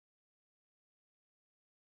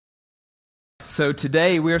So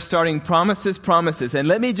today we're starting Promises. And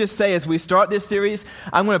let me just say, as we start this series,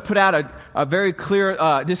 I'm going to put out a very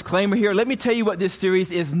clear disclaimer here. Let me tell you what this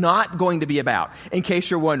series is not going to be about, in case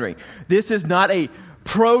you're wondering. This is not a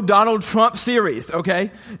pro-Donald Trump series,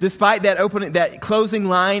 okay? Despite that closing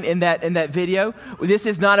line in that video, this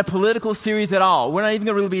is not a political series at all. We're not even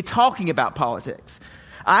going to really be talking about politics.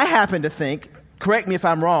 I happen to think, correct me if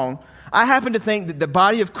I'm wrong, I happen to think that the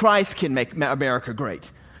body of Christ can make America great.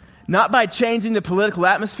 Not by changing the political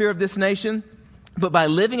atmosphere of this nation, but by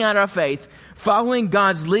living out our faith, following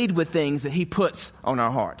God's lead with things that He puts on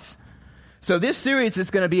our hearts. So this series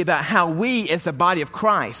is going to be about how we, as the body of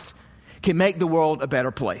Christ, can make the world a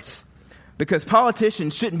better place. Because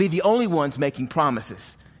politicians shouldn't be the only ones making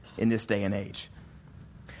promises in this day and age.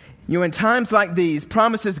 You know, in times like these,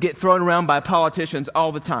 promises get thrown around by politicians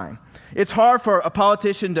all the time. It's hard for a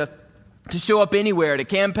politician to show up anywhere at a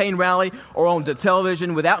campaign rally or on the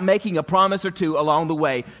television without making a promise or two along the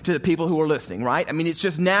way to the people who are listening, right? I mean, it's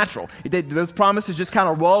just natural. Those promises just kind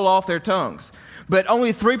of roll off their tongues. But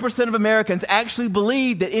only 3% of Americans actually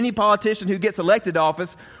believe that any politician who gets elected to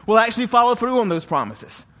office will actually follow through on those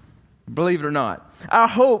promises. Believe it or not. Our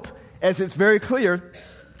hope, as it's very clear,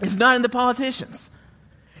 is not in the politicians.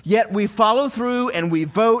 Yet we follow through and we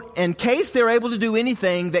vote in case they're able to do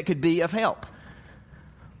anything that could be of help.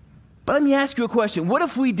 But let me ask you a question. What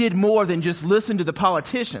if we did more than just listen to the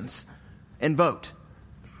politicians and vote?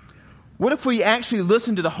 What if we actually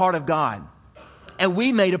listened to the heart of God and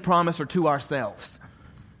we made a promise or two ourselves?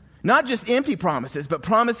 Not just empty promises, but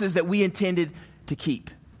promises that we intended to keep.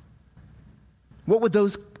 What would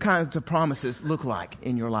those kinds of promises look like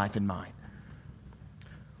in your life and mine?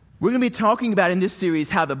 We're going to be talking about in this series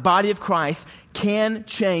how the body of Christ can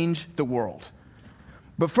change the world.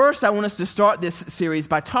 But first, I want us to start this series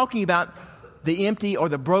by talking about the empty or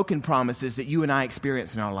the broken promises that you and I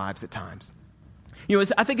experience in our lives at times. You know,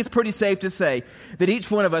 I think it's pretty safe to say that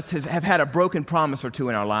each one of us have had a broken promise or two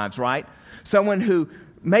in our lives, right? Someone who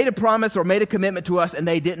made a promise or made a commitment to us and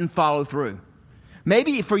they didn't follow through.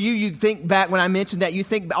 Maybe for you think back when I mentioned that, you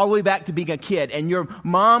think all the way back to being a kid and your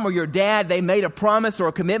mom or your dad, they made a promise or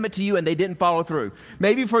a commitment to you and they didn't follow through.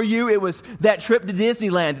 Maybe for you it was that trip to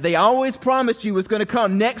Disneyland that they always promised you was going to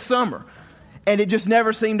come next summer and it just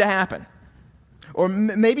never seemed to happen. Or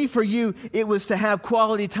maybe for you it was to have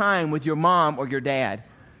quality time with your mom or your dad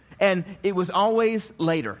and it was always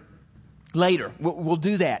later. Later. We'll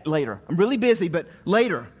do that later. I'm really busy, but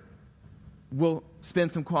later we'll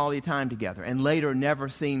spend some quality time together, and later never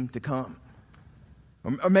seemed to come.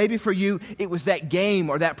 Or maybe for you, it was that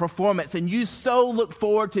game or that performance, and you so look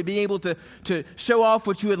forward to being able to show off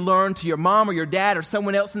what you had learned to your mom or your dad or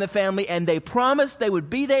someone else in the family, and they promised they would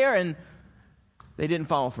be there, and they didn't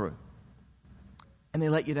follow through. And they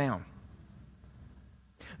let you down.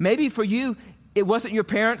 Maybe for you, it wasn't your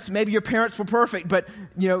parents. Maybe your parents were perfect, but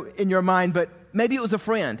in your mind, but maybe it was a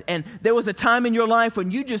friend, and there was a time in your life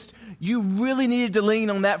when you really needed to lean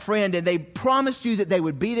on that friend, and they promised you that they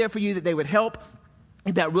would be there for you, that they would help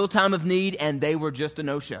in that real time of need, and they were just a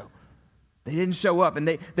no-show. They didn't show up, and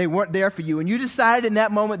they weren't there for you, and you decided in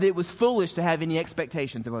that moment that it was foolish to have any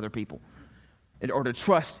expectations of other people or to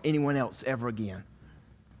trust anyone else ever again.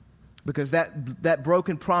 Because that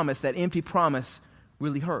broken promise, that empty promise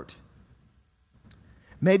really hurt.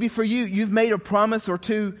 Maybe for you, you've made a promise or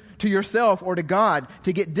two to yourself or to God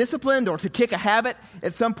to get disciplined or to kick a habit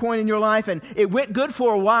at some point in your life, and it went good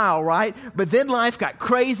for a while, right? But then life got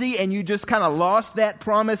crazy and you just kind of lost that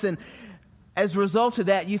promise, and as a result of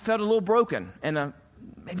that, you felt a little broken and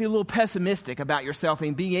maybe a little pessimistic about yourself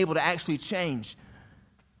and being able to actually change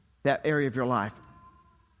that area of your life.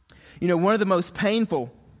 One of the most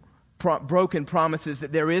painful broken promises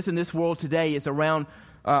that there is in this world today is around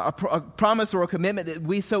a promise or a commitment that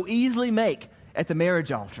we so easily make at the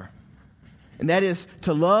marriage altar. And that is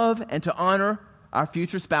to love and to honor our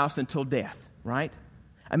future spouse until death, right?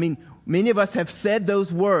 I mean, many of us have said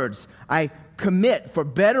those words. I commit for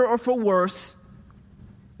better or for worse,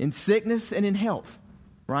 in sickness and in health,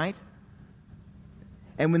 right?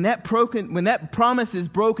 And when that promise is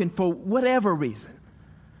broken for whatever reason,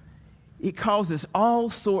 it causes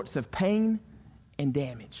all sorts of pain and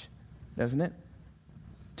damage, doesn't it?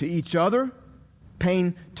 To each other,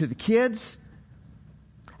 pain to the kids,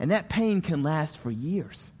 and that pain can last for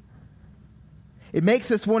years. It makes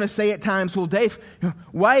us want to say at times, well, Dave,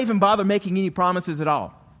 why even bother making any promises at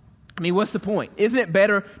all? I mean, what's the point? Isn't it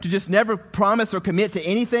better to just never promise or commit to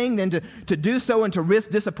anything than to do so and to risk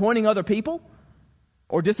disappointing other people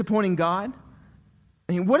or disappointing God?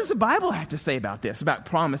 I mean, what does the Bible have to say about this, about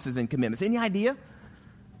promises and commitments? Any idea?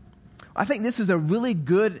 I think this is a really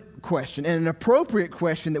good question and an appropriate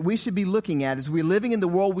question that we should be looking at as we're living in the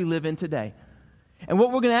world we live in today. And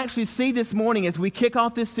what we're going to actually see this morning as we kick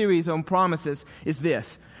off this series on promises is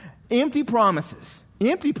this. Empty promises,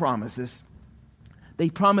 they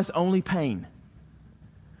promise only pain.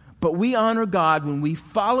 But we honor God when we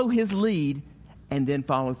follow His lead and then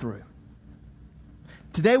follow through.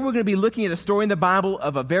 Today we're going to be looking at a story in the Bible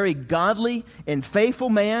of a very godly and faithful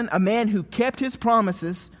man, a man who kept his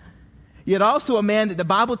promises, yet also a man that the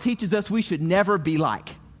Bible teaches us we should never be like.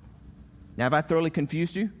 Now, have I thoroughly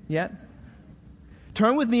confused you yet?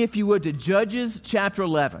 Turn with me, if you would, to Judges chapter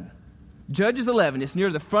 11. Judges 11. It's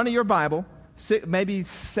near the front of your Bible, maybe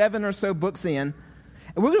 7 or so books in.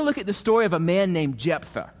 And we're going to look at the story of a man named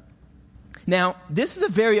Jephthah. Now, this is a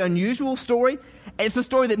very unusual story. It's a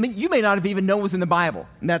story that you may not have even known was in the Bible,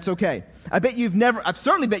 and that's okay. I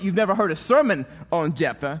certainly bet you've never heard a sermon on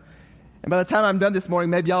Jephthah. And by the time I'm done this morning,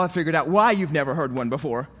 maybe y'all have figured out why you've never heard one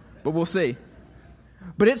before, but we'll see.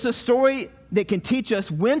 But it's a story that can teach us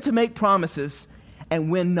when to make promises and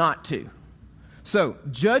when not to. So,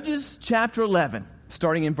 Judges chapter 11,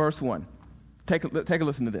 starting in verse 1. Take a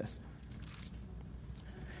listen to this.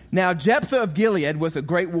 Now, Jephthah of Gilead was a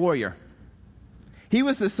great warrior. He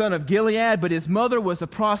was the son of Gilead, but his mother was a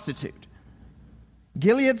prostitute.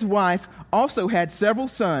 Gilead's wife also had several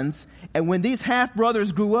sons, and when these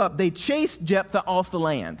half-brothers grew up, they chased Jephthah off the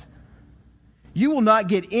land. You will not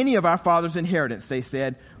get any of our father's inheritance, they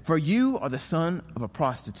said, for you are the son of a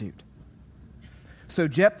prostitute. So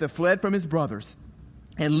Jephthah fled from his brothers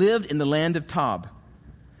and lived in the land of Tob.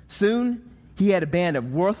 Soon he had a band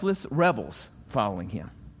of worthless rebels following him.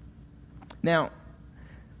 Now,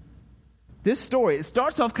 this story, it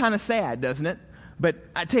starts off kind of sad, doesn't it? But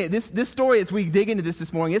I tell you, this story, as we dig into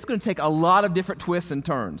this morning, it's going to take a lot of different twists and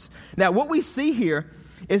turns. Now, what we see here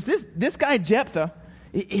is this guy Jephthah.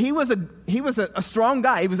 He was a strong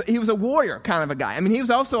guy. He was a warrior kind of a guy. I mean, he was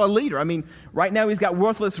also a leader. I mean, right now he's got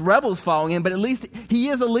worthless rebels following him, but at least he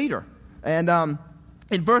is a leader. And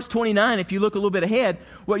in verse 29, if you look a little bit ahead,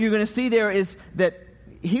 what you're going to see there is that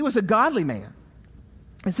he was a godly man.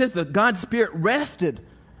 It says that God's Spirit rested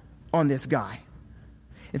on this guy.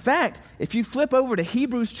 In fact, if you flip over to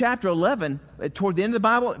Hebrews chapter 11, toward the end of the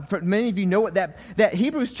Bible, for many of you know what that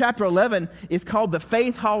Hebrews chapter 11 is called the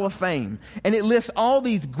Faith Hall of Fame. And it lists all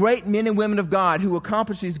these great men and women of God who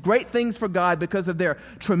accomplished these great things for God because of their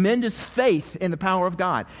tremendous faith in the power of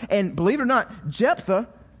God. And believe it or not, Jephthah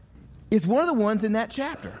is one of the ones in that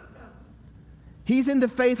chapter. He's in the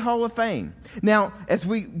Faith Hall of Fame. Now, as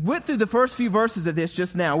we went through the first few verses of this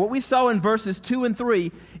just now, what we saw in verses 2 and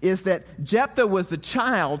 3 is that Jephthah was the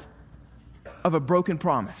child of a broken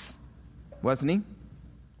promise, wasn't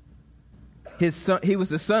he? He was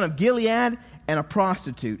the son of Gilead and a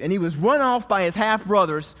prostitute, and he was run off by his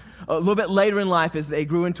half-brothers a little bit later in life as they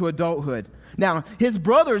grew into adulthood. Now, his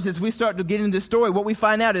brothers, as we start to get into this story, what we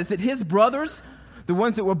find out is that his brothers, the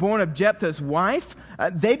ones that were born of Jephthah's wife,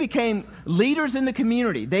 they became leaders in the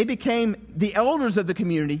community. They became the elders of the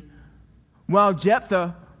community, while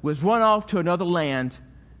Jephthah was run off to another land,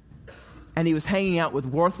 and he was hanging out with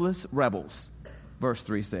worthless rebels, verse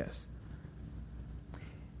 3 says.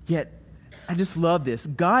 Yet, I just love this.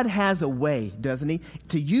 God has a way, doesn't He,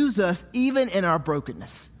 to use us even in our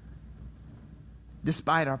brokenness,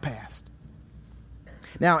 despite our past.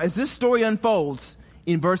 Now, as this story unfolds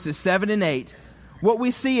in verses 7 and 8, what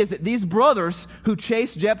we see is that these brothers who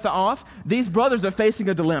chased Jephthah off, these brothers are facing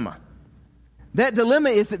a dilemma. That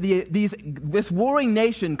dilemma is that this warring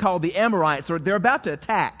nation called the Amorites, they're about to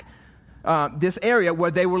attack this area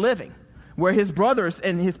where they were living, where his brothers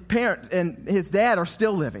and his parents and his dad are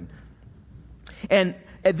still living. And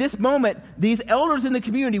at this moment, these elders in the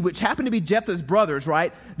community, which happen to be Jephthah's brothers,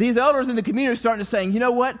 right? These elders in the community are starting to say, you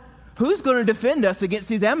know what? Who's going to defend us against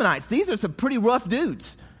these Ammonites? These are some pretty rough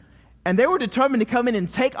dudes. And they were determined to come in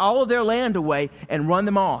and take all of their land away and run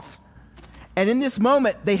them off. And in this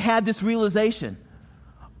moment, they had this realization.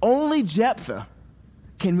 Only Jephthah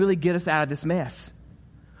can really get us out of this mess.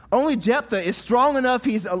 Only Jephthah is strong enough.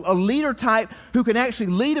 He's a leader type who can actually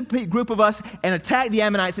lead a group of us and attack the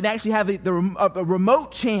Ammonites and actually have a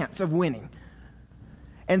remote chance of winning.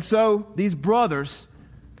 And so these brothers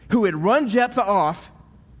who had run Jephthah off,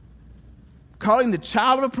 calling him the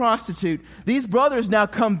child of a prostitute, these brothers now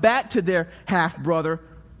come back to their half-brother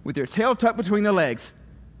with their tail tucked between their legs,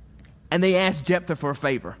 and they ask Jephthah for a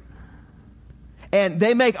favor. And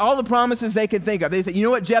they make all the promises they can think of. They say, you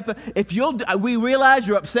know what, Jephthah, we realize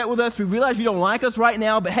you're upset with us, we realize you don't like us right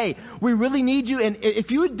now, but hey, we really need you, and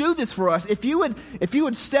if you would do this for us, if you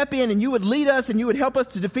would step in and you would lead us and you would help us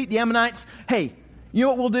to defeat the Ammonites, hey, you know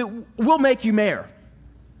what we'll do? We'll make you mayor.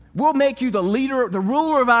 We'll make you the leader, the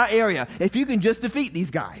ruler of our area, if you can just defeat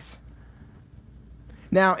these guys.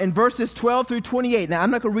 Now, in verses 12 through 28, now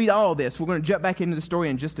I'm not going to read all of this. We're going to jump back into the story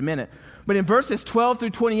in just a minute. But in verses 12 through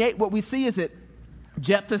 28, what we see is that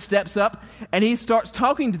Jephthah steps up and he starts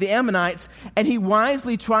talking to the Ammonites, and he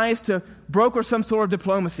wisely tries to broker some sort of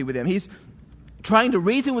diplomacy with them. He's trying to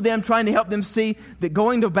reason with them, trying to help them see that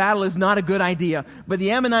going to battle is not a good idea. But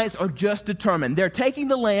the Ammonites are just determined. They're taking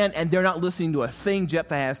the land and they're not listening to a thing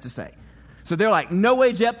Jephthah has to say. So they're like, no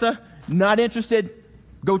way, Jephthah, not interested.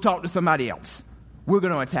 Go talk to somebody else. We're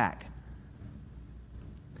going to attack.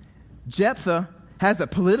 Jephthah has a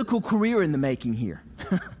political career in the making here.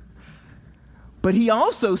 But he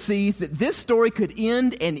also sees that this story could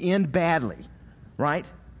end and end badly, right?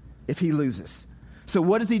 If he loses. So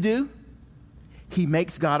what does he do? He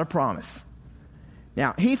makes God a promise.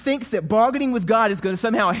 Now, he thinks that bargaining with God is going to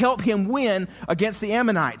somehow help him win against the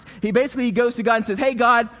Ammonites. He goes to God and says, hey,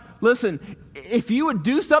 God, listen, if you would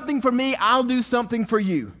do something for me, I'll do something for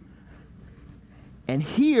you. And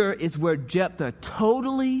here is where Jephthah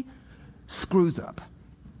totally screws up.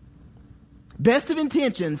 Best of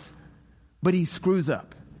intentions, but he screws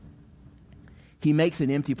up. He makes an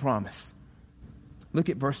empty promise. Look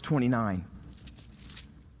at verse 29.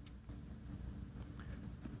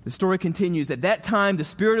 The story continues. At that time, the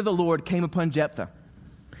Spirit of the Lord came upon Jephthah,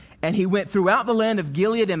 and he went throughout the land of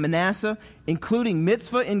Gilead and Manasseh, including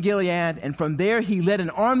Mizpah and Gilead, and from there he led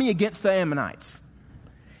an army against the Ammonites.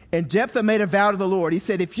 And Jephthah made a vow to the Lord. He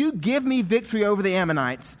said, if you give me victory over the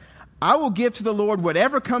Ammonites, I will give to the Lord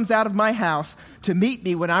whatever comes out of my house to meet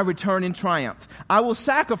me when I return in triumph. I will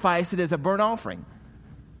sacrifice it as a burnt offering.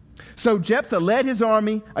 So Jephthah led his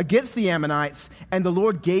army against the Ammonites, and the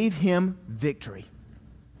Lord gave him victory.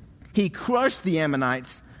 He crushed the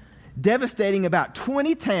Ammonites, devastating about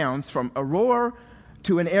 20 towns from Aroer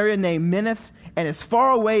to an area named Minnith, and as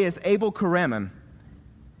far away as Abel-Keramim.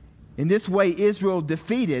 In this way, Israel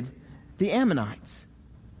defeated the Ammonites.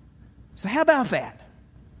 So how about that?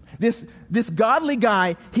 This godly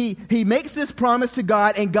guy, he makes this promise to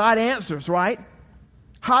God, and God answers, right?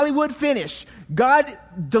 Hollywood finish. God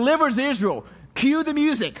delivers Israel. Cue the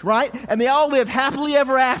music, right? And they all live happily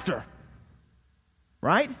ever after.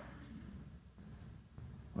 Right?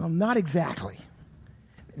 Well, not exactly.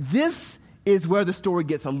 This is where the story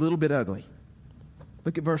gets a little bit ugly.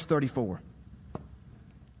 Look at verse 34.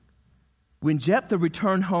 When Jephthah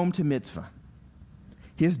returned home to Mizpah,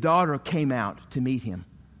 his daughter came out to meet him,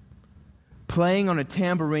 playing on a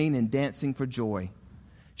tambourine and dancing for joy.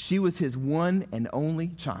 She was his one and only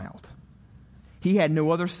child. He had no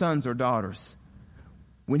other sons or daughters.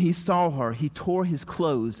 When he saw her, he tore his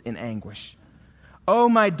clothes in anguish. "Oh,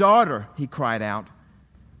 my daughter," he cried out,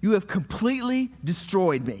 "you have completely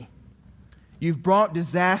destroyed me. You've brought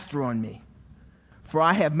disaster on me. For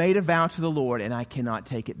I have made a vow to the Lord, and I cannot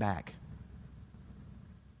take it back."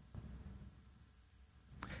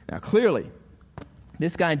 Now, clearly,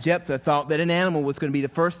 this guy Jephthah thought that an animal was going to be the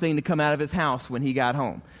first thing to come out of his house when he got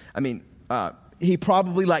home. I mean, he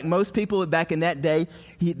probably, like most people back in that day,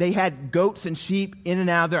 they had goats and sheep in and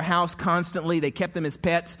out of their house constantly. They kept them as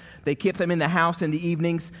pets. They kept them in the house in the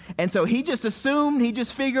evenings. And so he just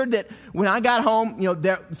figured that when I got home,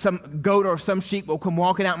 some goat or some sheep will come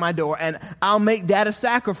walking out my door, and I'll make that a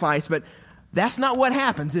sacrifice. But that's not what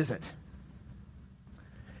happens, is it?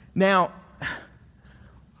 Now,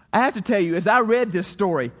 I have to tell you, as I read this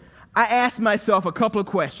story, I asked myself a couple of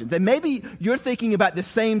questions. And maybe you're thinking about the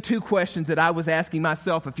same two questions that I was asking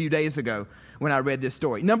myself a few days ago when I read this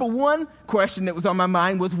story. Number one question that was on my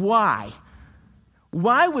mind was why?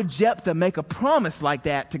 Why would Jephthah make a promise like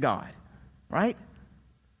that to God? Right?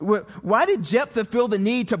 Why did Jephthah feel the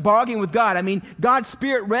need to bargain with God? I mean, God's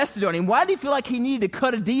Spirit rested on him. Why did he feel like he needed to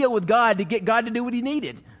cut a deal with God to get God to do what he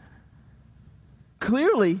needed?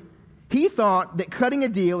 Clearly, he thought that cutting a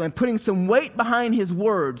deal and putting some weight behind his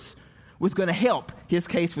words was going to help his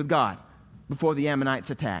case with God before the Ammonites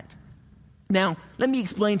attacked. Now, let me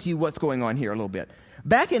explain to you what's going on here a little bit.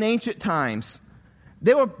 Back in ancient times,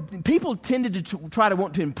 people tended to try to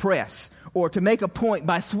want to impress or to make a point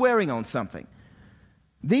by swearing on something.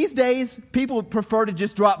 These days, people prefer to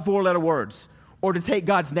just drop four-letter words or to take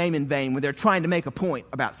God's name in vain when they're trying to make a point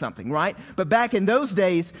about something, right? But back in those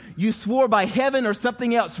days, you swore by heaven or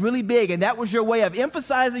something else really big, and that was your way of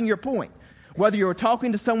emphasizing your point. Whether you were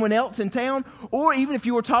talking to someone else in town, or even if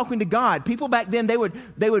you were talking to God. People back then, they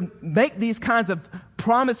would make these kinds of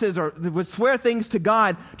promises, or they would swear things to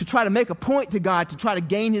God to try to make a point to God, to try to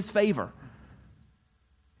gain His favor.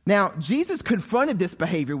 Now, Jesus confronted this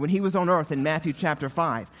behavior when He was on earth in Matthew chapter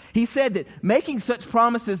 5. He said that making such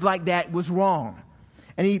promises like that was wrong.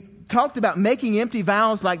 And He talked about making empty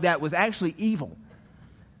vows like that was actually evil.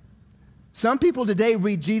 Some people today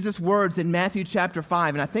read Jesus' words in Matthew chapter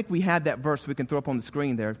 5, and I think we had that verse we can throw up on the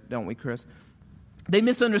screen there, don't we, Chris? They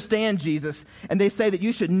misunderstand Jesus, and they say that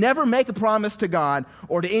you should never make a promise to God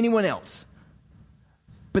or to anyone else.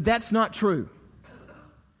 But that's not true.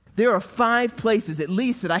 There are 5 places, at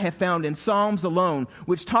least, that I have found in Psalms alone,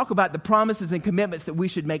 which talk about the promises and commitments that we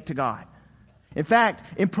should make to God. In fact,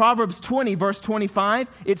 in Proverbs 20, verse 25,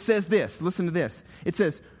 it says this. Listen to this. It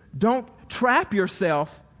says, don't trap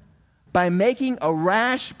yourself by making a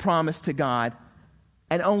rash promise to God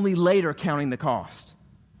and only later counting the cost.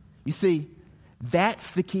 You see, that's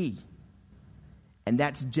the key. And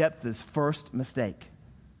that's Jephthah's first mistake.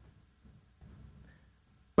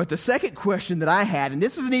 But the second question that I had, and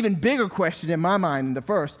this is an even bigger question in my mind than the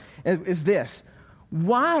first, is this.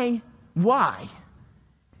 Why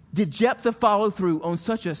did Jephthah follow through on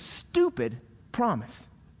such a stupid promise?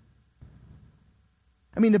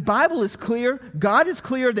 I mean, the Bible is clear. God is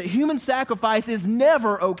clear that human sacrifice is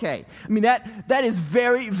never okay. I mean, that is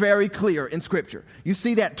very, very clear in Scripture. You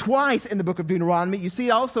see that twice in the book of Deuteronomy. You see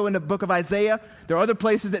it also in the book of Isaiah. There are other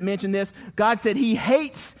places that mention this. God said he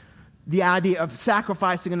hates the idea of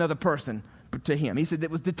sacrificing another person to him. He said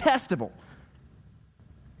it was detestable.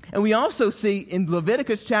 And we also see in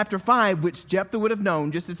Leviticus chapter 5, which Jephthah would have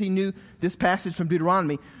known, just as he knew this passage from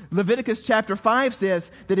Deuteronomy, Leviticus chapter 5 says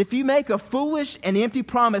that if you make a foolish and empty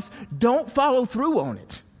promise, don't follow through on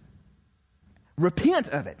it. Repent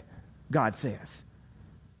of it, God says.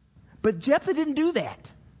 But Jephthah didn't do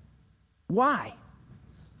that. Why?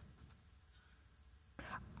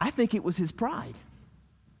 I think it was his pride.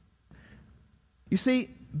 You see,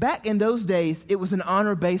 back in those days, it was an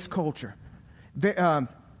honor-based culture. An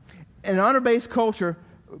honor-based culture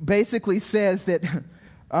basically says that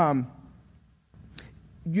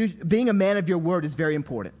being a man of your word is very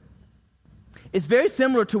important. It's very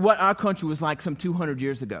similar to what our country was like some 200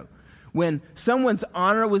 years ago. When someone's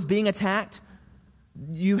honor was being attacked,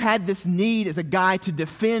 you had this need as a guy to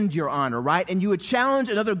defend your honor, right? And you would challenge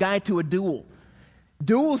another guy to a duel.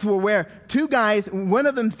 Duels were where 2 guys, one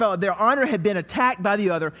of them felt their honor had been attacked by the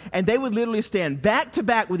other, and they would literally stand back to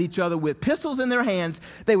back with each other with pistols in their hands.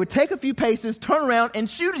 They would take a few paces, turn around, and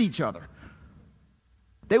shoot at each other.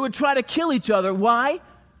 They would try to kill each other. Why?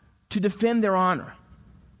 To defend their honor,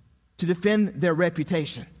 to defend their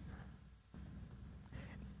reputation.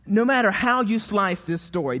 No matter how you slice this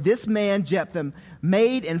story, this man, Jephthah,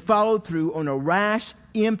 made and followed through on a rash,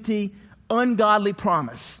 empty, ungodly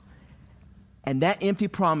promise. And that empty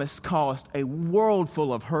promise caused a world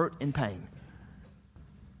full of hurt and pain.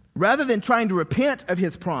 Rather than trying to repent of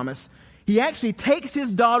his promise, he actually takes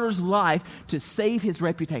his daughter's life to save his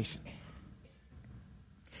reputation.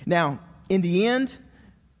 Now, in the end,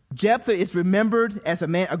 Jephthah is remembered as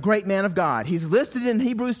a great man of God. He's listed in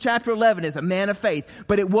Hebrews chapter 11 as a man of faith,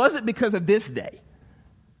 but it wasn't because of this day.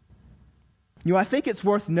 You know, I think it's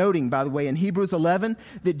worth noting, by the way, in Hebrews 11,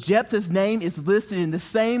 that Jephthah's name is listed in the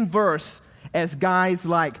same verse as guys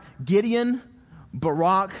like Gideon,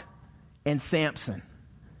 Barak, and Samson.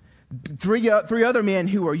 Three other men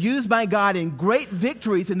who were used by God in great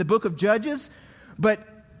victories in the book of Judges, but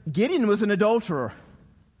Gideon was an adulterer.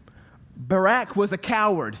 Barak was a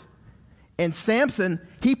coward. And Samson,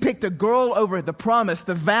 he picked a girl over the promise,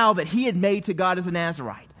 the vow that he had made to God as a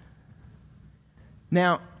Nazirite.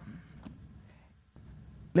 Now,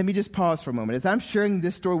 let me just pause for a moment. As I'm sharing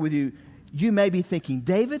this story with you, you may be thinking,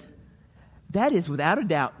 David, that is without a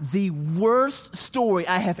doubt the worst story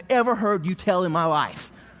I have ever heard you tell in my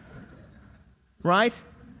life. Right?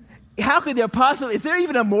 How could there possibly, is there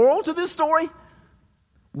even a moral to this story?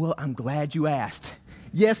 Well, I'm glad you asked.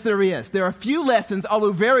 Yes, there is. There are a few lessons,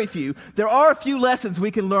 although very few. There are a few lessons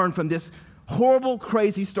we can learn from this horrible,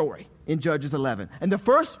 crazy story in Judges 11. And the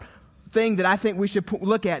first thing that I think we should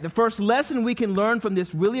look at, the first lesson we can learn from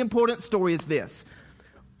this really important story is this.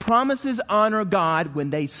 Promises honor God when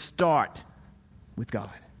they start with God.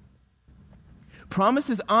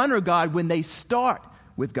 Promises honor God when they start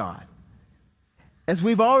with God. As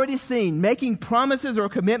we've already seen, making promises or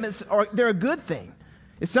commitments, they're a good thing.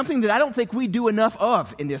 It's something that I don't think we do enough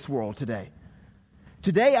of in this world today.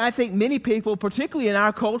 Today, I think many people, particularly in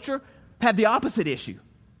our culture, have the opposite issue.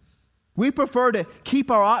 We prefer to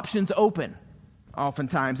keep our options open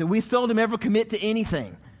oftentimes, and we seldom ever commit to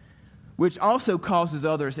anything, which also causes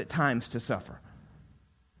others at times to suffer.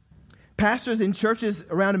 Pastors in churches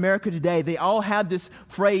around America today, they all have this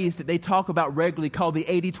phrase that they talk about regularly called the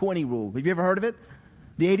 80-20 rule. Have you ever heard of it?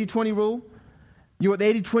 The 80-20 rule? You know what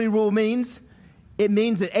the 80-20 rule means? It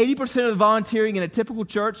means that 80% of the volunteering in a typical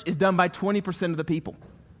church is done by 20% of the people.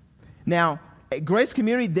 Now, At Grace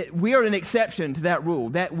Community, that we are an exception to that rule,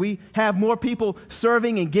 that we have more people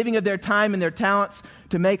serving and giving of their time and their talents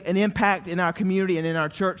to make an impact in our community and in our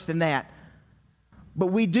church than that. But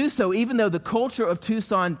we do so even though the culture of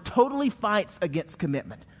Tucson totally fights against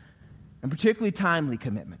commitment, and particularly timely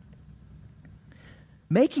commitment.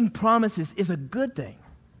 Making promises is a good thing.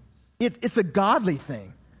 It's a godly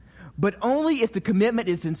thing, but only if the commitment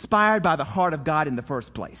is inspired by the heart of God in the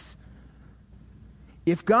first place.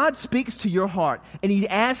 If God speaks to your heart and He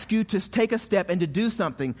asks you to take a step and to do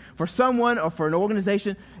something for someone or for an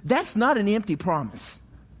organization, that's not an empty promise.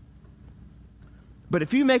 But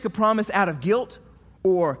if you make a promise out of guilt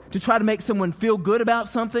or to try to make someone feel good about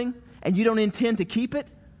something and you don't intend to keep it,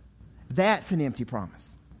 that's an empty promise.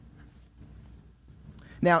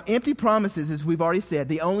 Now, empty promises, as we've already said,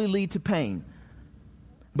 they only lead to pain.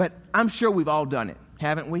 But I'm sure we've all done it,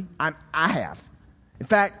 haven't we? I have. In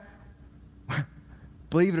fact,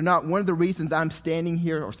 believe it or not, one of the reasons I'm standing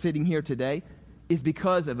here or sitting here today is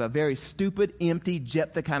because of a very stupid, empty,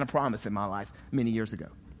 Jephthah kind of promise in my life many years ago.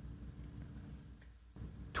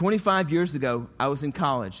 25 years ago, I was in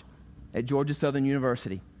college at Georgia Southern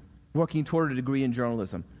University, working toward a degree in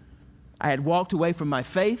journalism. I had walked away from my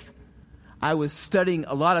faith. I was studying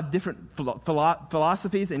a lot of different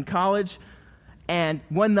philosophies in college. And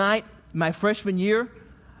one night, my freshman year,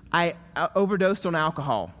 I overdosed on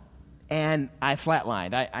alcohol. And I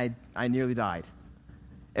flatlined. I nearly died.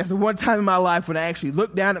 It was the one time in my life when I actually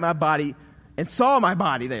looked down at my body and saw my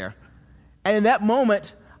body there. And in that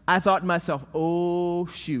moment, I thought to myself, oh,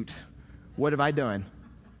 shoot, what have I done?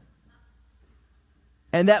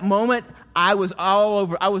 And that moment, I was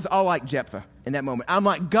all like Jephthah in that moment. I'm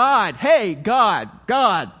like, God, hey,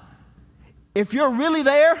 God, if you're really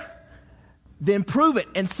there, then prove it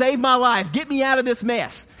and save my life. Get me out of this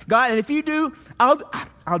mess. God, and if you do,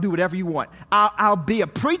 I'll do whatever you want. I'll be a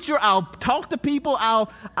preacher. I'll talk to people.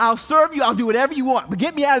 I'll serve you. I'll do whatever you want. But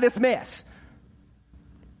get me out of this mess.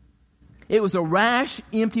 It was a rash,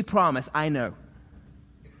 empty promise, I know.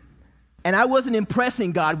 And I wasn't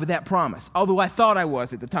impressing God with that promise, although I thought I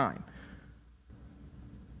was at the time.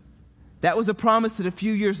 That was a promise that a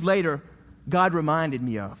few years later, God reminded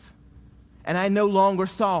me of. And I no longer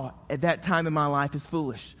saw at that time in my life as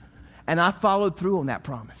foolish. And I followed through on that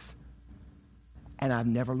promise. And I've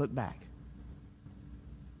never looked back.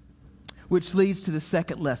 Which leads to the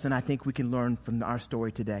second lesson I think we can learn from our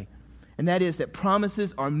story today. And that is that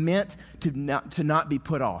promises are meant to not be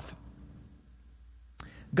put off.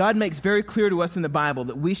 God makes very clear to us in the Bible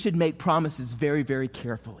that we should make promises very, very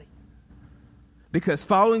carefully. Because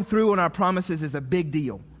following through on our promises is a big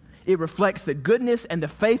deal. It reflects the goodness and the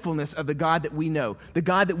faithfulness of the God that we know, the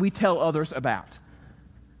God that we tell others about.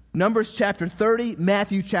 Numbers chapter 30,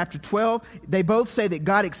 Matthew chapter 12, they both say that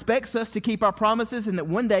God expects us to keep our promises and that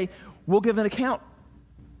one day we'll give an account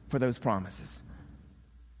for those promises.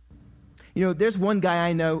 You know, there's one guy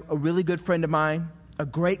I know, a really good friend of mine, a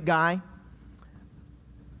great guy,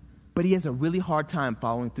 but he has a really hard time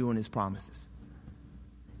following through on his promises.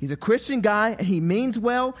 He's a Christian guy, and he means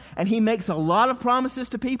well, and he makes a lot of promises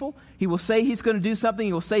to people. He will say he's going to do something,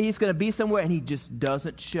 he will say he's going to be somewhere, and he just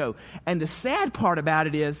doesn't show. And the sad part about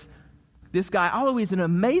it is, this guy, although he's an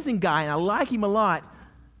amazing guy, and I like him a lot,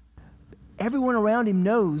 everyone around him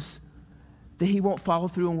knows that he won't follow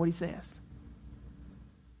through on what he says.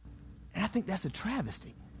 And I think that's a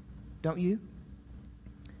travesty, don't you?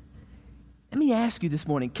 Let me ask you this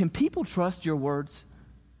morning, can people trust your words?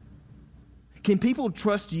 Can people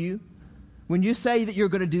trust you? When you say that you're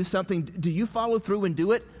going to do something, do you follow through and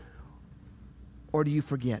do it? Or do you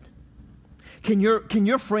forget? Can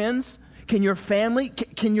your friends, can your family,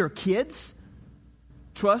 can your kids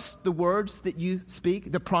trust the words that you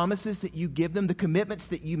speak, the promises that you give them, the commitments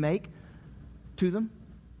that you make to them?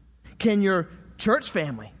 Can your church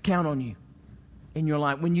family count on you in your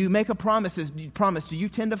life? When you make a promise, do you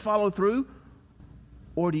tend to follow through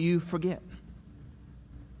or do you forget?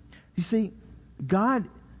 You see, God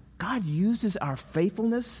uses our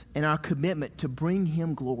faithfulness and our commitment to bring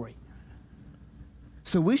Him glory.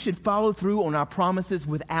 So we should follow through on our promises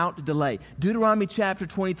without delay. Deuteronomy chapter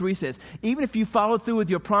 23 says, even if you follow through with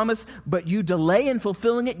your promise, but you delay in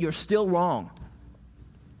fulfilling it, you're still wrong.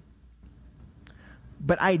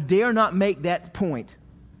 But I dare not make that point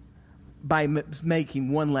by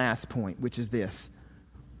making one last point, which is this.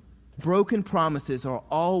 Broken promises are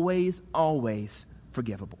always, always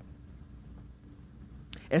forgivable.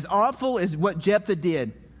 As awful as what Jephthah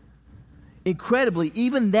did, incredibly,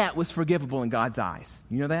 even that was forgivable in God's eyes.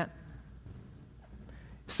 You know that?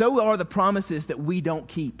 So are the promises that we don't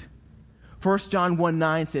keep. 1 John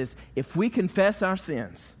 1:9 says, if we confess our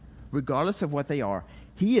sins, regardless of what they are,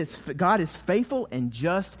 God is faithful and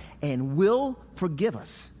just and will forgive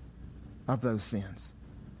us of those sins.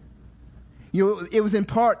 You know, it was in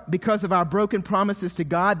part because of our broken promises to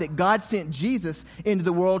God that God sent Jesus into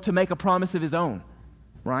the world to make a promise of his own,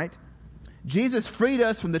 right? Jesus freed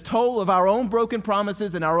us from the toll of our own broken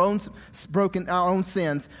promises and our own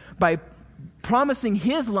sins by promising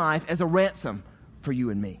his life as a ransom for you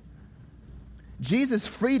and me. Jesus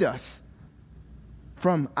freed us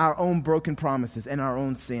from our own broken promises and our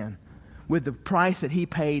own sin with the price that he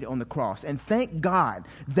paid on the cross. And thank God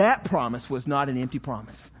that promise was not an empty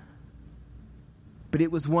promise, but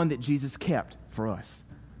it was one that Jesus kept for us.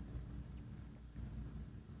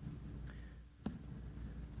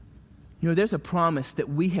 You know, there's a promise that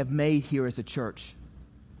we have made here as a church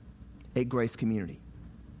at Grace Community.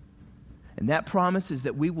 And that promise is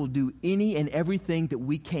that we will do any and everything that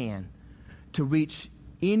we can to reach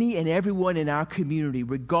any and everyone in our community,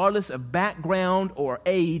 regardless of background or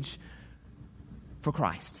age, for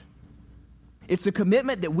Christ. It's a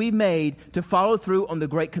commitment that we made to follow through on the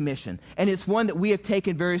Great Commission. And it's one that we have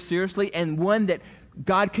taken very seriously, and one that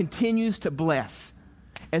God continues to bless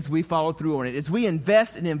as we follow through on it. As we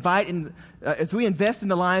invest and as we invest in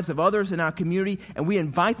the lives of others in our community and we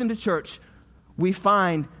invite them to church, we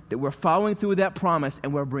find that we're following through with that promise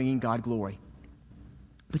and we're bringing God glory.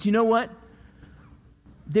 But you know what?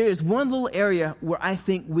 There is one little area where I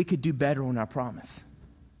think we could do better on our promise.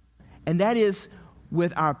 And that is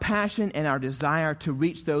with our passion and our desire to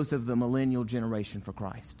reach those of the millennial generation for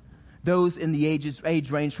Christ. Those in the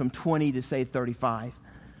age range from 20 to, say, 35.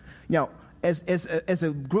 Now, as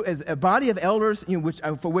a body of elders, you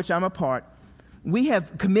know, for which I'm a part, we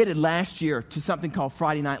have committed last year to something called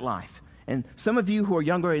Friday Night Life. And some of you who are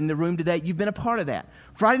younger in the room today, you've been a part of that.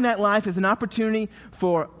 Friday Night Life is an opportunity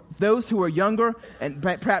for those who are younger and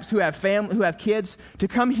perhaps who have kids to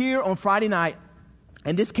come here on Friday night.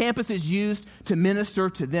 And this campus is used to minister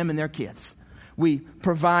to them and their kids. We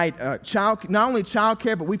provide not only child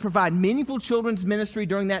care, but we provide meaningful children's ministry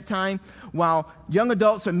during that time while young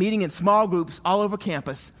adults are meeting in small groups all over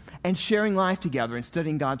campus and sharing life together and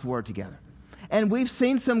studying God's Word together. And we've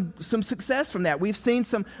seen some success from that. We've seen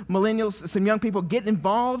some millennials, some young people get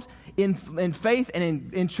involved in faith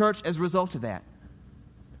and in church as a result of that.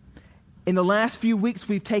 In the last few weeks,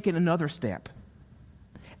 we've taken another step.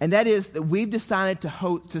 And that is that we've decided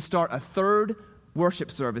to start a third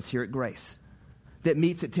worship service here at Grace that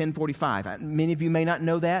meets at 10:45. Many of you may not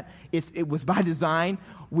know that. It was by design.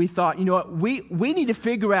 We thought, you know what, we need to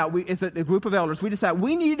figure out, as a group of elders, we decided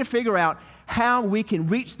we needed to figure out how we can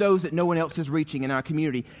reach those that no one else is reaching in our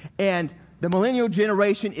community. And the millennial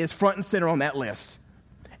generation is front and center on that list.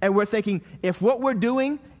 And we're thinking, if what we're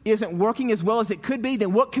doing isn't working as well as it could be,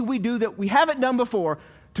 then what can we do that we haven't done before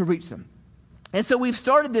to reach them? And so we've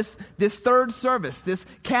started this third service, this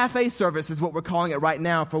cafe service is what we're calling it right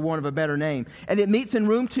now, for want of a better name. And it meets in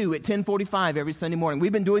room 2 at 10:45 every Sunday morning.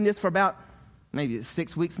 We've been doing this for about maybe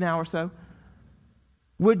 6 weeks now or so.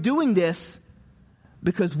 We're doing this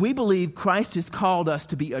because we believe Christ has called us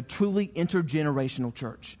to be a truly intergenerational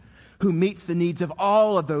church who meets the needs of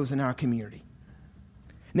all of those in our community.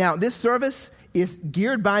 Now, this service is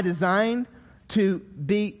geared by design to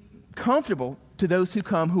be comfortable to those who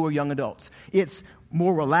come who are young adults. It's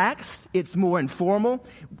more relaxed. It's more informal.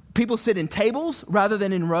 People sit in tables rather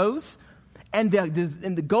than in rows. And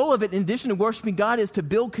the goal of it, in addition to worshiping God, is to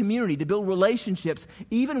build community, to build relationships,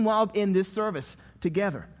 even while in this service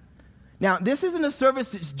together. Now, this isn't a service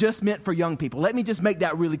that's just meant for young people. Let me just make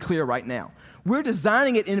that really clear right now. We're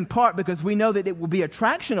designing it in part because we know that it will be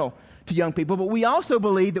attractional to young people, but we also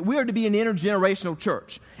believe that we are to be an intergenerational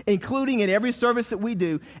church, including in every service that we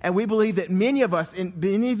do. And we believe that many of us, and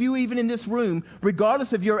many of you even in this room,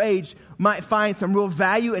 regardless of your age, might find some real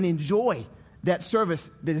value and enjoy that service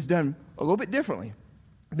that is done a little bit differently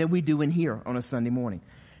than we do in here on a Sunday morning.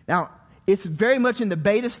 Now, it's very much in the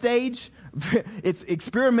beta stage. It's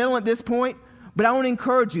experimental at this point, but I want to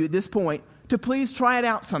encourage you at this point to please try it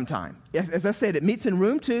out sometime. As I said, it meets in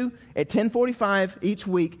room 2 at 10:45 each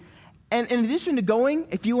week. And in addition to going,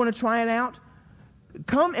 if you want to try it out,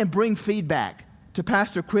 come and bring feedback to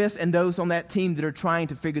Pastor Chris and those on that team that are trying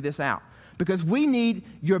to figure this out. Because we need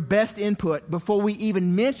your best input before we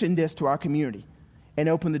even mention this to our community and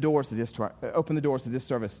open the doors to this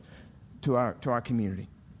service to our community.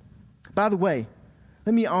 By the way,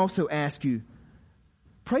 let me also ask you,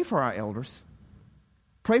 pray for our elders.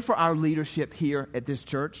 Pray for our leadership here at this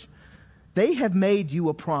church. They have made you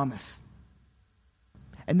a promise.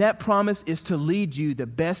 And that promise is to lead you the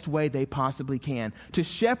best way they possibly can, to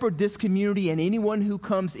shepherd this community and anyone who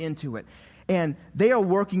comes into it. And they are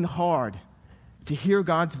working hard to hear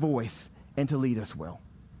God's voice and to lead us well.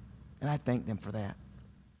 And I thank them for that.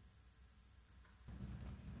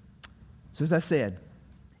 So as I said,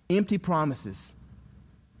 empty promises,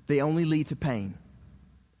 they only lead to pain.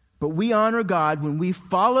 But we honor God when we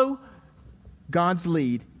follow God's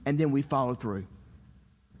lead and then we follow through.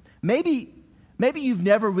 Maybe you've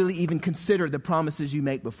never really even considered the promises you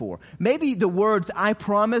make before. Maybe the words I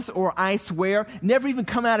promise or I swear never even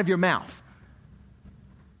come out of your mouth.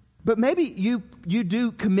 But maybe you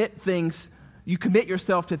do commit things, you commit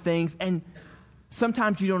yourself to things, and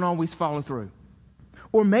sometimes you don't always follow through.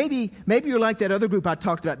 Or maybe you're like that other group I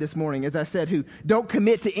talked about this morning, as I said, who don't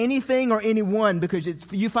commit to anything or anyone because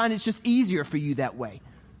you find it's just easier for you that way.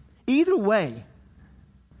 Either way,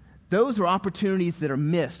 those are opportunities that are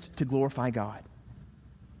missed to glorify God.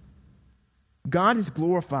 God is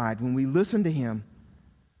glorified when we listen to Him,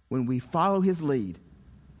 when we follow His lead,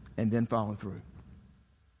 and then follow through.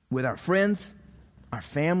 With our friends, our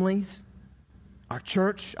families, our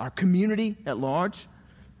church, our community at large,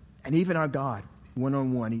 and even our God,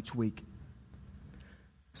 one-on-one each week.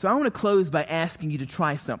 So I want to close by asking you to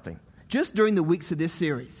try something. Just during the weeks of this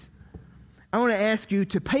series, I want to ask you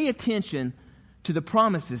to pay attention to the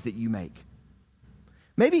promises that you make.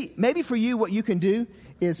 Maybe for you, what you can do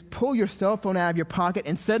is pull your cell phone out of your pocket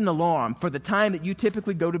and set an alarm for the time that you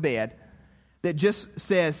typically go to bed that just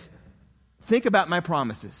says, think about my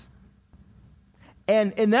promises.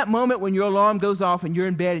 And in that moment when your alarm goes off and you're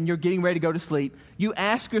in bed and you're getting ready to go to sleep, you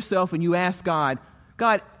ask yourself and you ask God,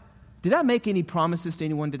 did I make any promises to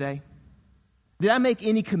anyone today? Did I make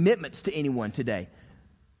any commitments to anyone today?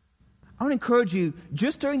 I want to encourage you,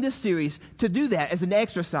 just during this series, to do that as an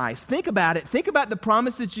exercise. Think about it. Think about the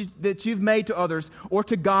promises that you've made to others or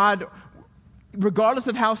to God, regardless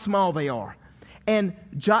of how small they are. And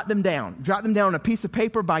jot them down. Jot them down on a piece of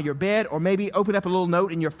paper by your bed, or maybe open up a little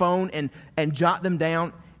note in your phone and jot them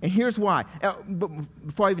down. And here's why.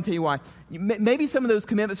 Before I even tell you why, maybe some of those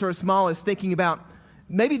commitments are as small as thinking about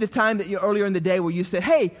maybe the time that earlier in the day where you said,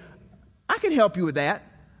 hey, I can help you with that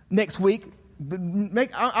next week.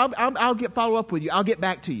 I'll follow up with you. I'll get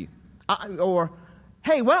back to you. Or,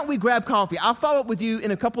 hey, why don't we grab coffee? I'll follow up with you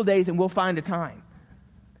in a couple of days and we'll find a time.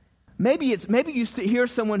 Maybe you hear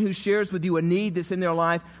someone who shares with you a need that's in their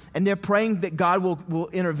life and they're praying that God will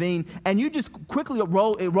intervene, and you just quickly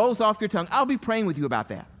it rolls off your tongue. I'll be praying with you about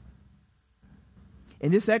that.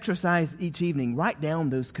 In this exercise each evening, write down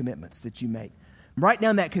those commitments that you make. Write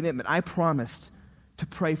down that commitment. I promised to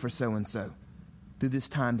pray for so-and-so through this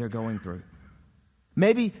time they're going through.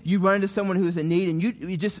 Maybe you run into someone who's in need and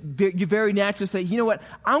you very naturally say, you know what,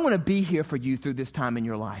 I want to be here for you through this time in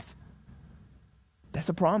your life. That's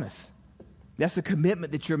a promise. That's a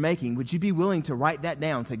commitment that you're making. Would you be willing to write that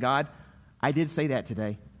down? Say, God, I did say that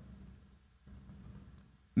today.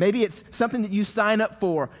 Maybe it's something that you sign up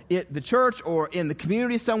for at the church or in the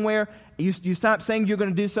community somewhere. You stop saying you're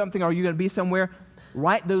going to do something or you're going to be somewhere.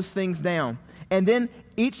 Write those things down. And then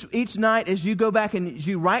each night as you go back and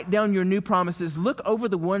you write down your new promises, look over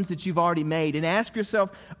the ones that you've already made and ask yourself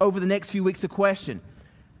over the next few weeks a question.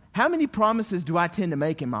 How many promises do I tend to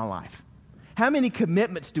make in my life? How many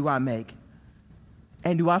commitments do I make?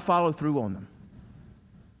 And do I follow through on them?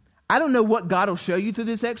 I don't know what God will show you through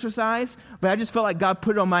this exercise, but I just felt like God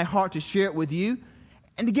put it on my heart to share it with you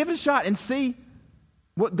and to give it a shot and see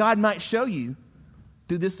what God might show you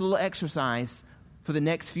through this little exercise for the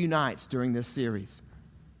next few nights during this series.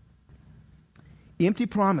 Empty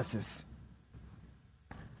promises.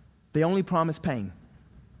 They only promise pain.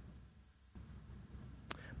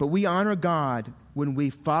 But we honor God when we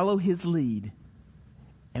follow His lead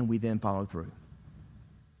and we then follow through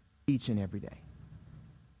each and every day.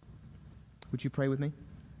 Would you pray with me?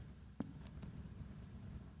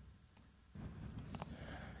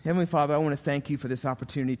 Heavenly Father, I want to thank you for this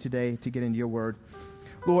opportunity today to get into your word.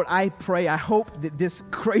 Lord, I pray, I hope that this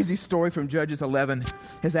crazy story from Judges 11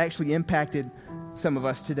 has actually impacted some of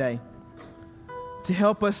us today to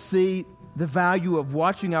help us see the value of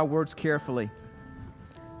watching our words carefully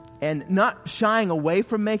and not shying away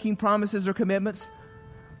from making promises or commitments,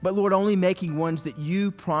 but Lord, only making ones that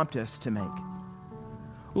you prompt us to make.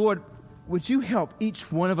 Lord, would you help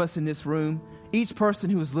each one of us in this room, each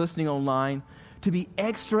person who is listening online, to be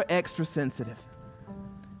extra, extra sensitive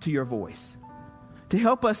to your voice. To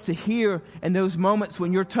help us to hear in those moments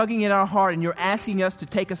when you're tugging at our heart and you're asking us to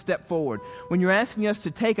take a step forward, when you're asking us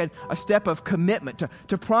to take a step of commitment,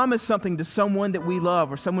 to promise something to someone that we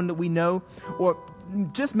love or someone that we know, or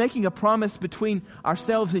just making a promise between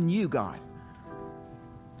ourselves and you, God.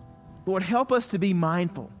 Lord, help us to be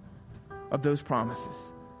mindful of those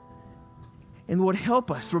promises. And Lord,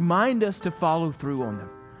 help us, remind us to follow through on them,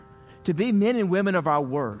 to be men and women of our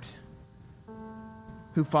word.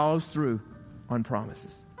 who follows through on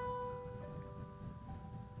promises.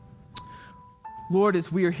 Lord,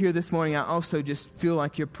 as we are here this morning, I also just feel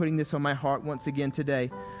like you're putting this on my heart once again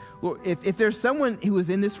today. Lord, if there's someone who is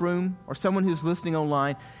in this room or someone who's listening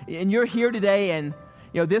online, and you're here today and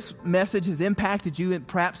this message has impacted you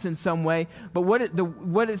perhaps in some way, but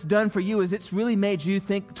what it's done for you is it's really made you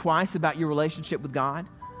think twice about your relationship with God.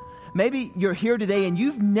 Maybe you're here today and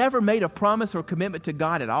you've never made a promise or commitment to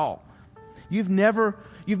God at all. You've never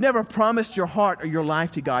promised your heart or your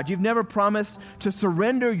life to God. You've never promised to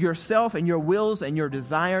surrender yourself and your wills and your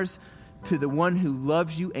desires to the one who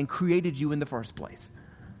loves you and created you in the first place.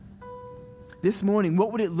 This morning,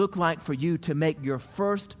 what would it look like for you to make your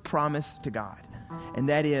first promise to God? And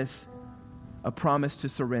that is a promise to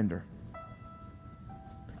surrender.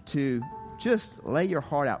 To just lay your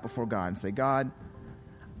heart out before God and say, God,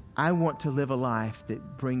 I want to live a life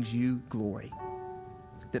that brings you glory,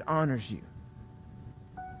 that honors you.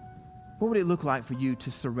 What would it look like for you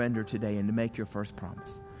to surrender today and to make your first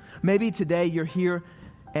promise? Maybe today you're here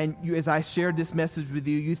and as I shared this message with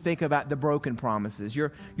you, you think about the broken promises.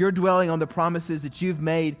 You're dwelling on the promises that you've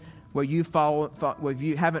made where you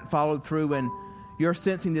haven't followed through, and you're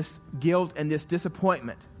sensing this guilt and this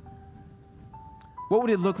disappointment. What would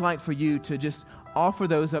it look like for you to just offer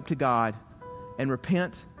those up to God and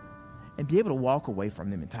repent and be able to walk away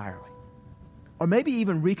from them entirely? Or maybe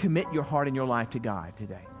even recommit your heart and your life to God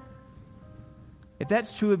today. If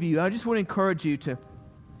that's true of you, I just want to encourage you to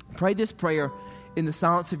pray this prayer in the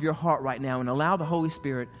silence of your heart right now and allow the Holy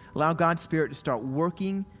Spirit, allow God's Spirit to start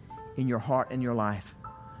working in your heart and your life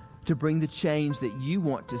to bring the change that you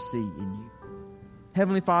want to see in you.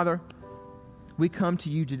 Heavenly Father, we come to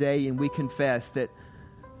you today and we confess that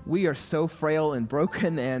we are so frail and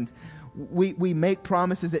broken, and we make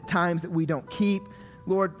promises at times that we don't keep.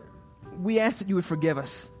 Lord, we ask that you would forgive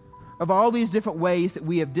us of all these different ways that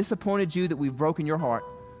we have disappointed you, that we've broken your heart.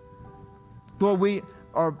 Lord, we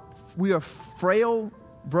are frail,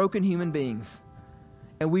 broken human beings.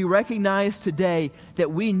 And we recognize today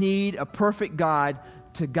that we need a perfect God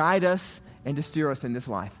to guide us and to steer us in this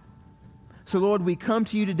life. So Lord, we come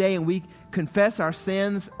to you today and we confess our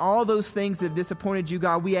sins, all those things that have disappointed you,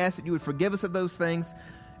 God. We ask that you would forgive us of those things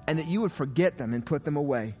and that you would forget them and put them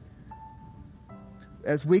away.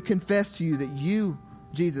 As we confess to you that you,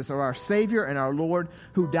 Jesus, are our Savior and our Lord,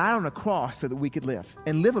 who died on a cross so that we could live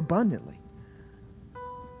and live abundantly.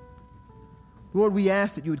 Lord, we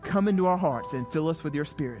ask that you would come into our hearts and fill us with your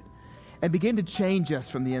Spirit and begin to change us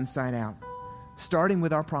from the inside out, starting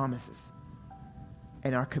with our promises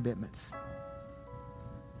and our commitments.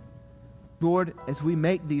 Lord, as we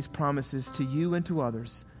make these promises to you and to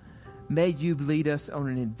others, may you lead us on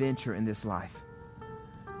an adventure in this life.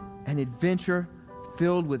 An adventure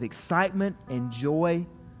filled with excitement and joy,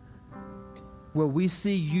 where we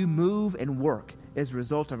see you move and work as a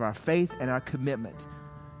result of our faith and our commitment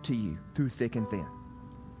to you through thick and thin.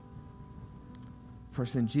 For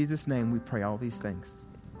in Jesus' name we pray all these things.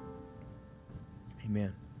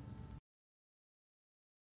 Amen.